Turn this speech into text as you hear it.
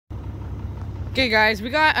Okay guys, we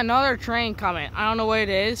got another train coming. I don't know what it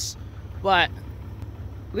is, but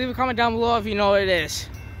leave a comment down below if you know what it is.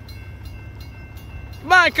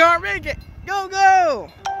 Come on, car, make it! Go, go!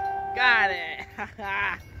 Got it!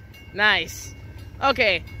 Nice.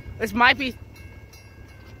 Okay, this might be...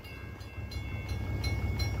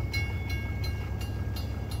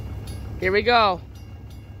 Here we go.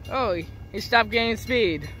 Oh, he stopped gaining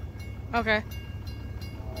speed. Okay.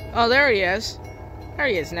 Oh, there he is. There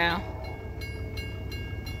he is now.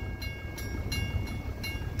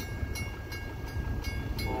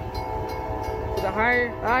 The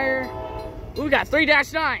higher. Ooh, we got 3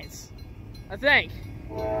 dash9s, I think.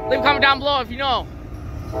 Leave a comment down below if you know.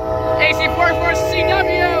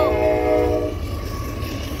 AC44CW,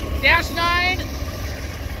 dash9,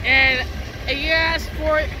 and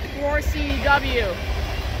AS44CW.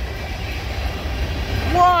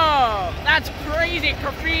 Whoa, that's crazy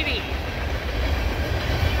graffiti.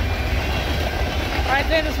 I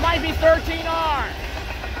think this might be 13R.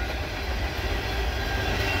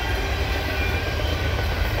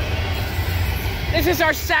 This is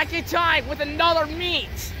our second time with another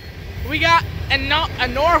meet. We got a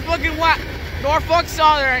Norfolk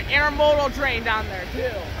Southern intermodal train down there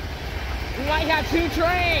too. We might have 2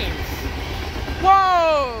 trains.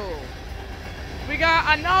 Whoa! We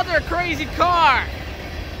got another crazy car.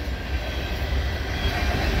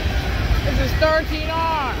 This is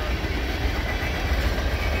 13R.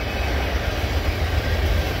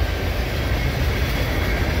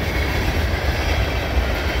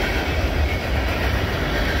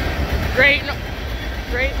 Great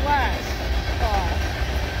West. Oh.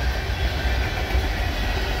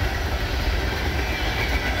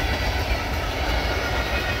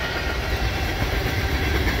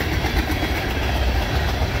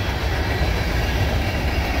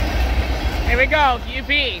 Here we go,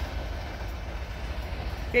 UP.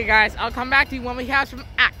 Okay guys, I'll come back to you when we have some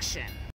action.